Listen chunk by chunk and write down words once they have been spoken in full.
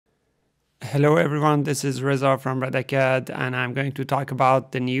Hello everyone, this is Reza from RADACAD, and I'm going to talk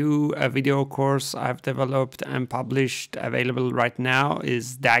about the new video course I've developed and published. Available right now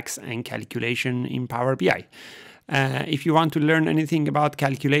is DAX and Calculation in Power BI. If you want to learn anything about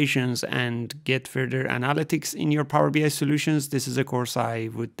calculations and get further analytics in your Power BI solutions, this is a course I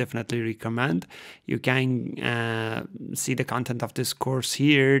would definitely recommend. You can see the content of this course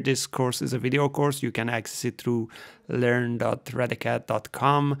here. This course is a video course. You can access it through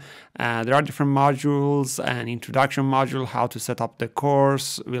learn.radacad.com. There are different modules, an introduction module, how to set up the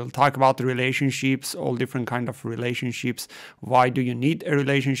course. We'll talk about the relationships, all different kind of relationships. Why do you need a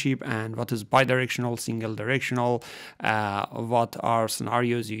relationship, and what is bidirectional, single directional? What are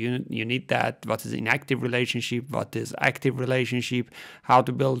scenarios you need that? What is inactive relationship? What is active relationship? How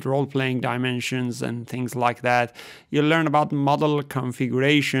to build role-playing dimensions and things like that. You'll learn about model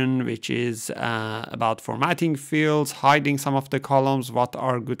configuration, which is about formatting fields, hiding some of the columns, what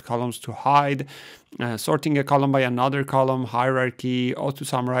are good columns to hide, sorting a column by another column, hierarchy,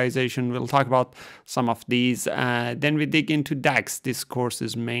 auto-summarization. We'll talk about some of these. Then we dig into DAX. This course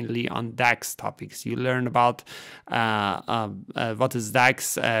is mainly on DAX topics. You learn about what is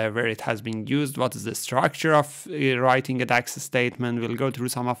DAX, where it has been used, what is the structure of writing a DAX statement. We'll go through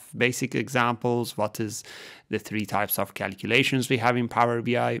some of basic examples. What is the three types of calculations we have in Power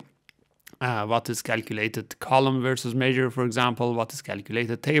BI. What is calculated column versus measure, for example, what is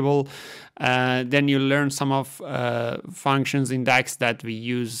calculated table. Then you learn some of functions in DAX that we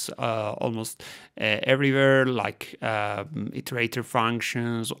use almost everywhere, like iterator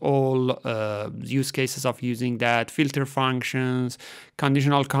functions, all use cases of using that, filter functions,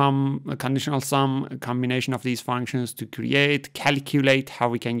 conditional sum, combination of these functions to create, calculate, how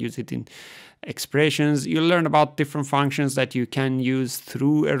we can use it in expressions. You'll learn about different functions that you can use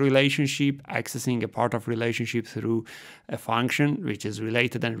through a relationship, accessing a part of relationship through a function, which is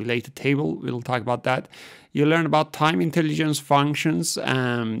related and related table. We'll talk about that. You'll learn about time intelligence functions,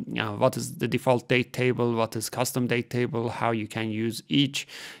 what is the default date table, what is custom date table, how you can use each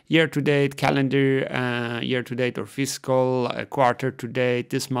year-to-date, calendar year-to-date or fiscal, quarter-to-date,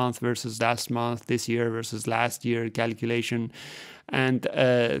 this month versus last month, this year versus last year calculation, and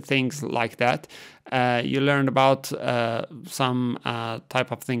things like that. You learn about some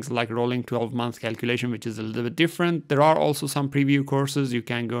type of things like rolling 12-month calculation, which is a little bit different. There are also some preview courses. You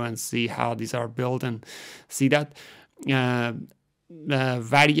can go and see how these are built and see that.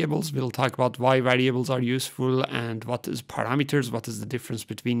 Variables, we'll talk about why variables are useful and what is parameters, what is the difference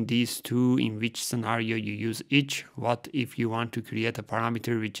between these two, in which scenario you use each, what if you want to create a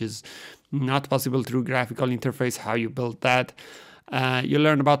parameter which is not possible through graphical interface, how you build that. You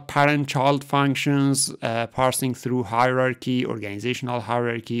learn about parent-child functions, parsing through hierarchy, organizational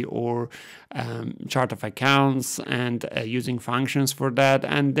hierarchy, or chart of accounts, and using functions for that.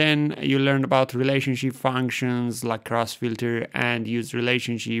 And then you learn about relationship functions like cross-filter and use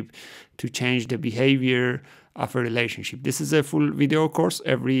relationship to change the behavior of a relationship. This is a full video course.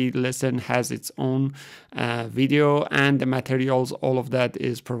 Every lesson has its own video, and the materials, all of that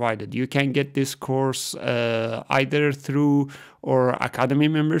is provided. You can get this course either through our Academy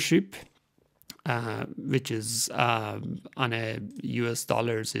membership, which is on a US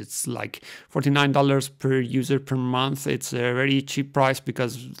dollars, it's like $49 per user per month. It's a very cheap price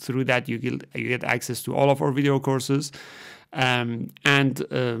because through that you get access to all of our video courses. And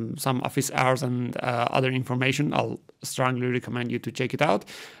some office hours and other information. I'll strongly recommend you to check it out.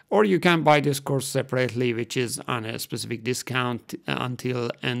 Or you can buy this course separately, which is on a specific discount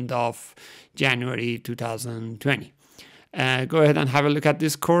until end of January 2020. Go ahead and have a look at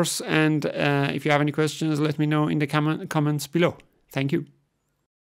this course, and if you have any questions, let me know in the comments below. Thank you.